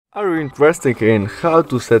Are you interested in how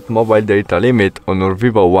to set mobile data limit on your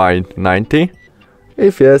Vivo Y19?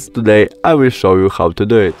 If yes, today I will show you how to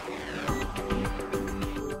do it.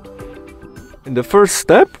 In the first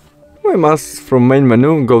step, we must from main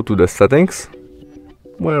menu go to the settings,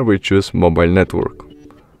 where we choose mobile network.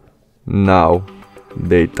 Now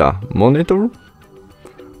data monitor,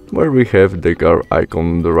 where we have the car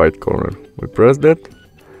icon on the right corner. We press that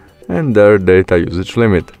and there data usage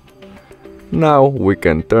limit. Now we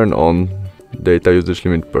can turn on data usage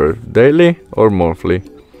limit per daily or monthly.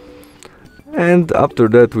 And after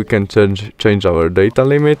that we can change our data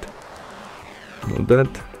limit. Do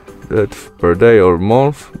that per day or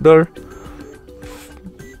month there.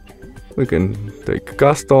 We can take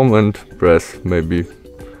custom and press maybe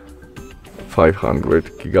 500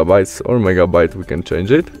 gigabytes or megabyte, we can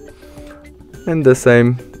change it. And the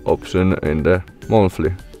same option in the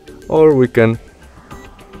monthly. Or we can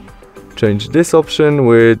change this option,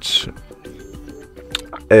 which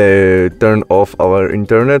turn off our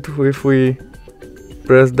internet if we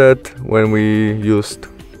press that when we used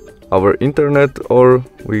our internet, or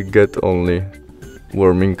we get only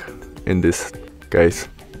warming in this case.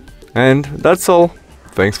 And that's all.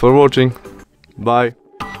 Thanks for watching. Bye.